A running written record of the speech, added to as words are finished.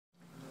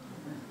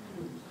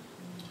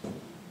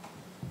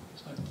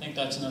think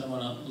that's another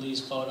one of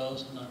Lee's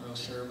photos. I'm not real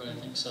sure, but I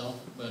think so.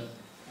 But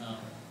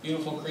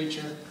beautiful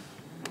creature.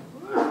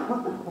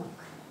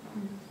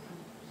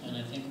 And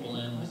I think we'll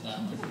end with that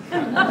one.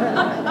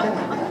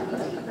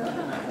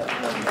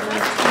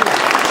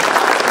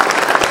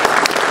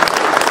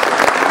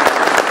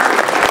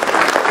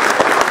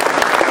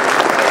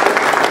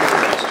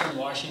 Western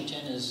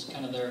Washington is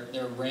kind of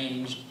their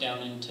range down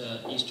into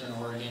eastern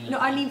Oregon. No,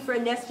 I mean for a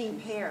nesting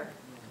pair.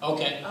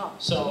 Okay, oh.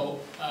 So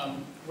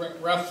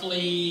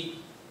roughly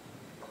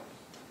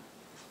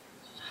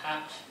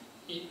half,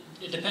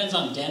 it depends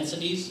on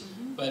densities,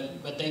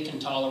 but they can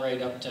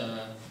tolerate up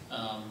to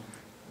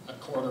a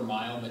quarter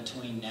mile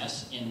between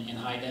nests in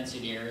high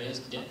density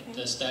areas.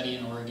 The study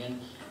in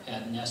Oregon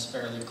had nests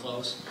fairly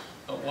close.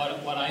 But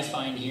what I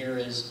find here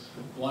is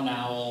one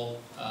owl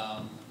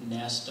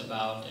nest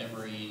about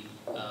every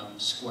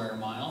square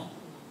mile.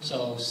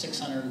 So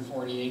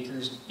 640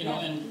 acres, you know,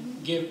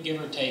 and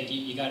give or take,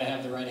 you got to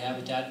have the right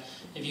habitat.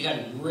 If you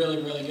had really,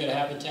 really good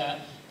habitat,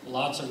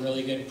 lots of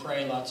really good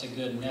prey, lots of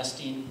good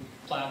nesting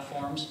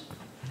platforms,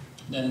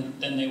 then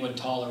they would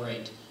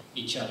tolerate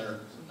each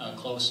other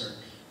closer.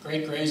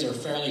 Great grays are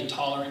fairly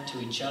tolerant to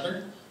each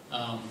other,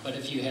 but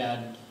if you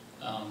had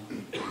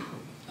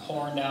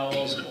horned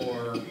owls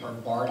or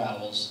barred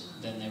owls,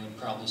 then they would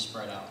probably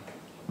spread out.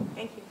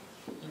 Thank you.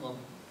 You're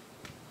welcome.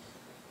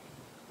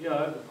 Yeah, I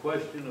have a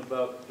question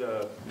about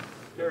a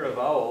pair of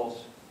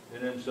owls,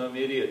 and then some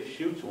idiot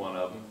shoots one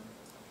of them,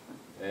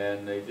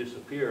 and they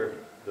disappear,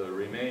 the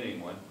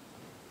remaining one,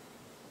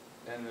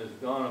 and it's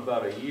gone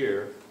about a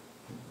year,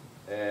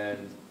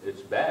 and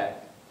it's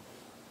back,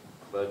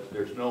 but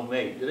there's no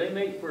mate. Do they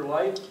mate for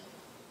life?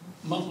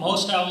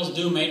 Most owls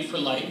do mate for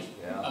life,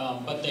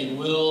 yeah. But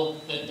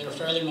they're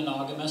fairly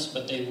monogamous,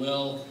 but they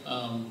will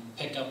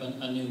pick up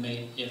a new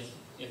mate if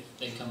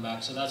they come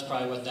back. So that's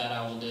probably what that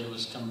owl did,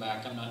 was come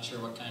back. I'm not sure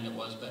what kind it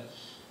was, but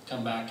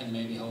come back and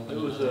maybe hope. It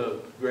was a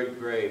great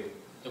gray.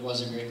 It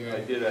was a great gray.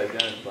 I did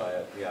identify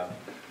it, yeah.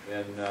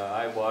 And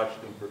I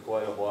watched them for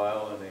quite a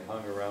while, and they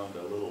hung around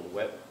a little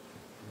wet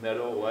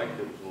meadow, like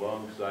it was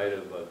alongside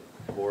of a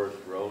forest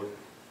road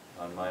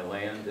on my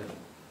land,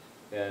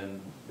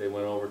 and they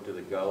went over to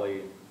the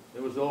gully.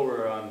 It was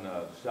over on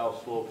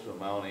south slopes of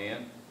Mount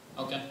Ann.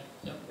 Okay.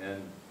 Yep.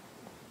 And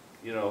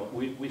you know,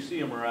 we see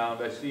them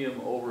around. I see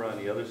them over on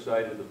the other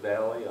side of the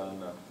valley, on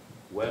the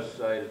west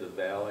side of the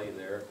valley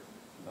there,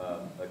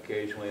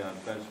 occasionally on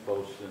fence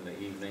posts in the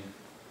evening.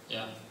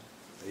 Yeah.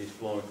 He's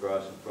flown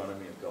across in front of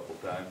me a couple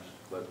times,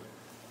 but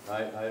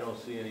I don't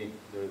see any.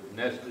 The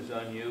nest is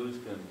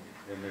unused,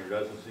 and there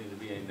doesn't seem to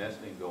be any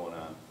nesting going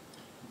on.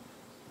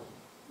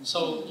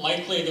 So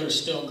likely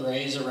there's still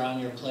grays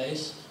around your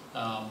place.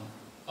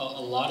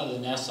 A lot of the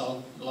nests,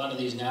 a lot of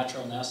these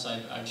natural nests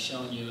I've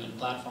shown you in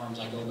platforms,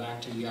 I go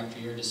back to year after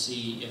year to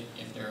see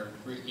if they're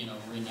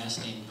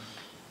re-nesting.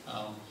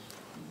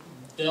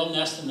 They'll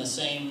nest in the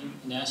same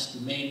nest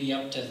maybe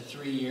up to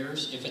 3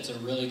 years if it's a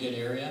really good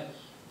area,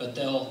 but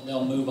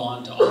they'll move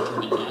on to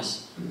alternate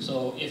nests.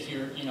 So if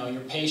you're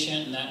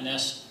patient and that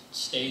nest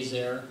stays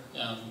there,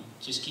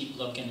 just keep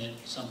looking.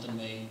 Something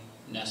may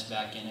nest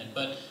back in it.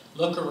 But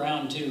look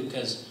around too,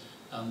 because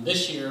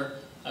this year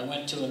I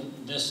went to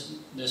this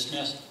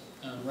nest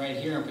right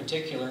here in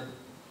particular,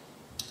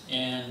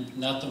 and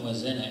nothing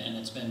was in it, and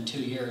it's been 2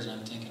 years, and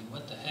I'm thinking,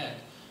 what the heck?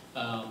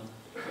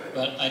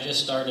 But I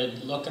just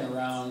started looking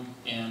around,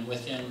 and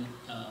within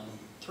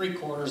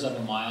 3/4 of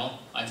a mile,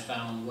 I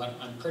found what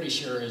I'm pretty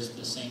sure is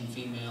the same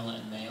female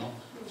and male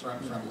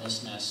from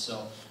this nest.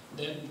 So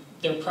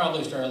they're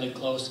probably fairly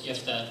close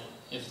if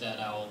that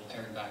owl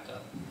paired back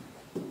up.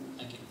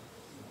 Thank you.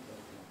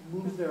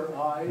 Move their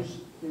eyes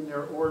in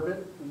their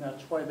orbit, and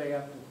that's why they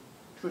have to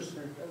twist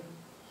their head?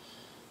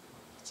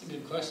 That's a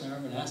good question. I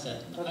haven't asked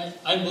that.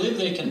 I believe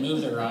they can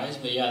move their eyes,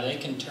 but yeah, they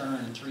can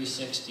turn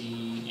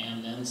 360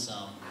 and then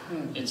some.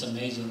 It's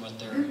amazing what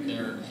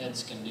their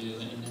heads can do,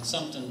 and it's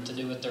something to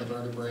do with their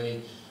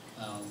vertebrae,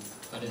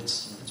 but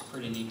it's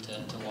pretty neat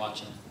to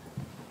watch them.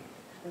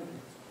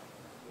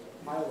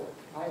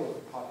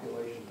 Pilot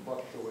population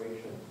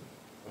fluctuation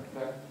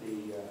affect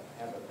the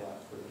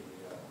habitat for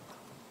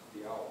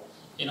the owls?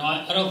 You know,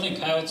 I don't think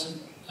coyotes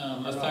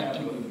affect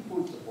them. The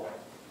food supply.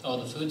 Oh,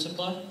 the food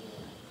supply?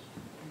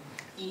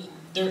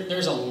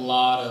 There's a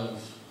lot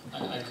of,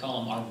 I call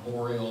them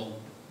arboreal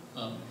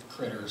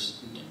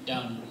critters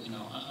down,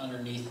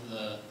 underneath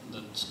the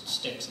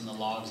sticks and the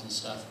logs and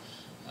stuff.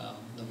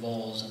 The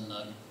voles and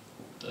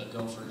the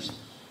gophers,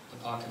 the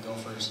pocket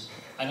gophers.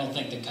 I don't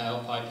think the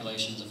coyote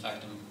populations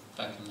affect them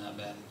that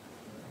bad.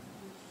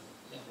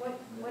 Yeah.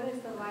 What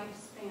is the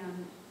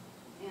lifespan,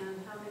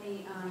 and how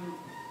many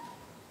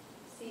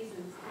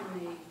seasons can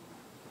they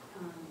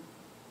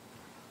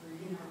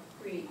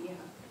create?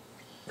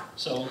 Yeah.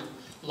 So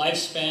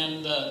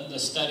lifespan, the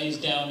studies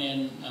down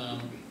in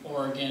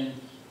Oregon,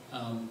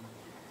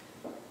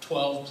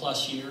 12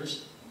 plus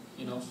years,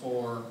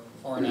 for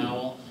an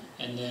owl,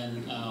 and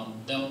then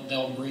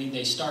they'll breed.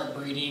 They start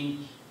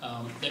breeding.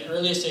 The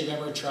earliest they've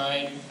ever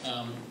tried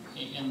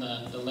in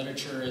the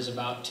literature is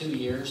about 2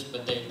 years,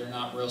 but they're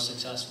not real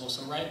successful.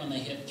 So right when they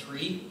hit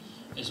 3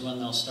 is when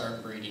they'll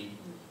start breeding.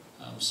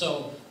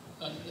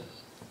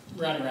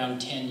 Right around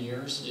 10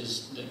 years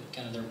is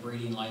kind of their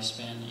breeding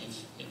lifespan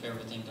if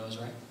everything goes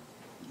right.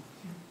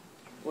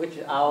 Which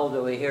owl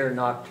do we hear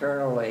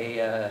nocturnally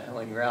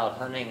when you're out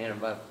hunting and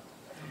about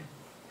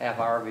half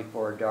hour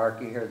before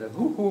dark you hear the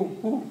hoo hoo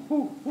hoo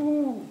hoo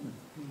hoo?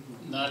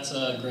 That's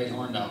a great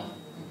horned owl.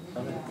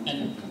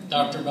 And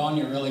Dr. Bone,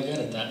 you're really good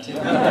at that too.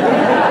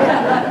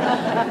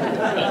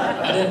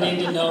 I didn't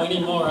need to know any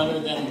more other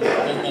than the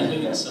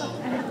hoot, so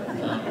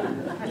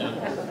yeah,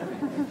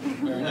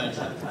 very nice.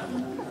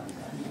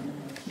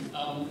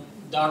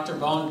 Dr.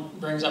 Bone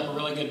brings up a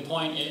really good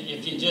point.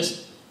 If you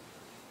just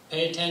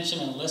pay attention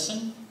and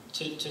listen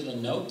to the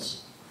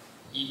notes,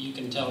 you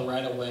can tell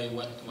right away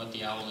what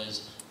the owl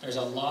is. There's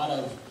a lot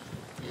of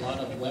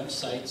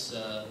websites.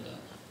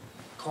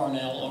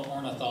 Cornell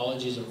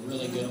Ornithology is a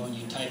really good one.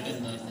 You type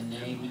in the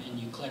name and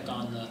you click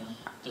on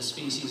the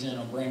species and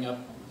it'll bring up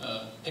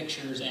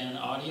pictures and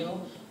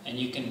audio, and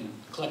you can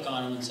click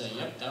on them and say,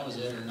 yep, that was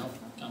it, or nope,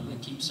 I'm going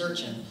to keep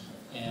searching.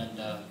 And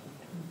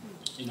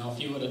you know, if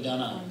you would have done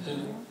a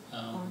who,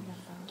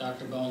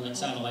 Dr. Bone, that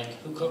sounded like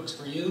who cooks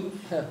for you,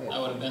 that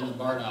would have been the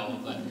barred owl,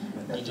 but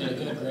you did a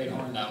good great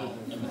horned owl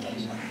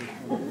imitation.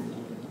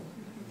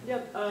 Yeah,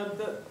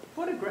 the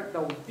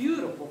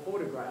beautiful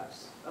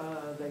photographs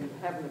that you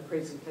have in the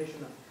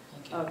presentation,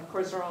 of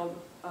course, are all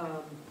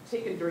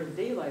taken during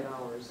daylight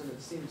hours, and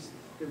it seems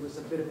there was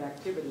a bit of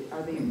activity.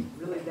 Are they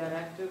really that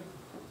active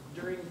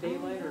during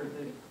daylight, or?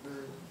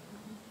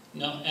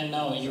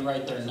 No, you're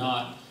right, they're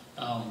not.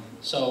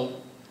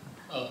 So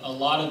a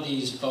lot of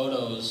these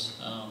photos,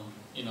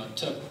 you know,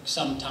 took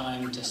some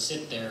time to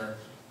sit there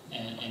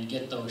and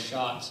get those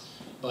shots.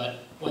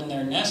 But when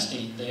they're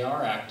nesting, they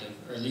are active,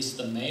 or at least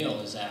the male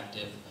is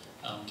active,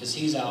 because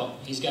he's out.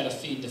 He's got to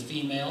feed the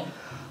female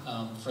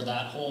for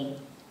that whole,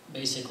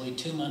 basically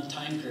 2-month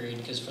time period.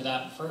 Because for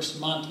that first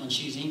month when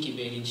she's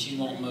incubating, she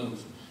won't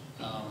move.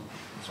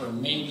 For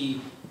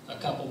maybe a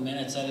couple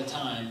minutes at a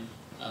time,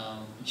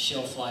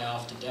 she'll fly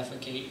off to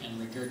defecate and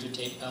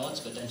regurgitate pellets,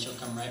 but then she'll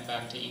come right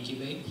back to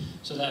incubate.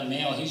 So that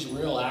male, he's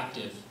real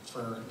active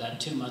for that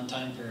 2-month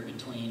time period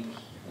between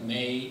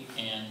May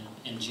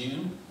and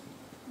June.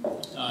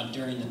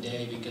 During the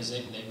day, because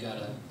they've got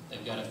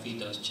to feed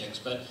those chicks,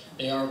 but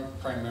they are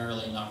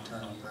primarily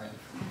nocturnal. You're right.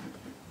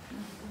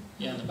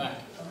 Yeah, in the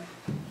back.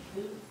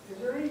 Is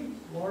there any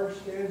large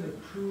stands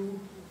of true,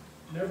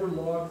 never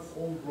logged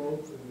old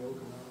growth in the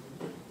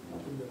Okanagan,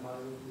 in the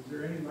Highland? Is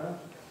there any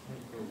left?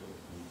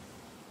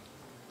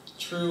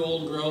 True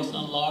old growth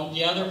unlogged?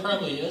 Yeah, there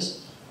probably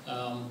is.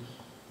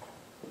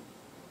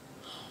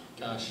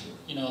 Gosh,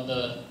 you know,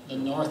 the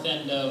north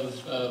end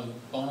of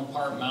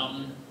Bonaparte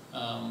Mountain.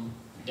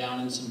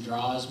 Down in some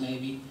draws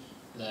maybe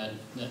that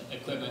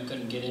equipment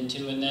couldn't get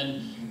into, and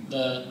then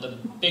the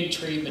Big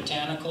Tree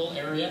Botanical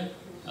area,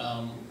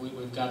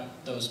 we've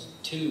got those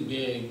 2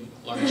 big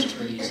large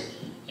trees,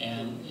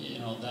 and you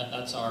know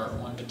that's our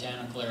one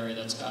botanical area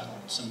that's got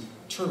some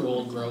true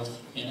old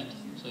growth in it.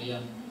 So yeah,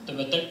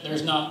 but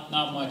there's not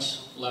much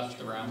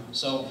left around.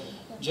 So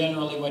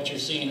generally what you're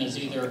seeing is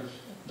either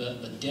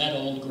the dead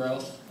old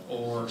growth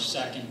or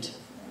second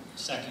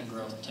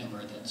growth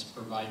timber that's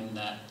providing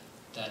that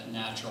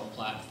natural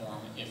platform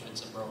if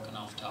it's a broken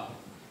off top.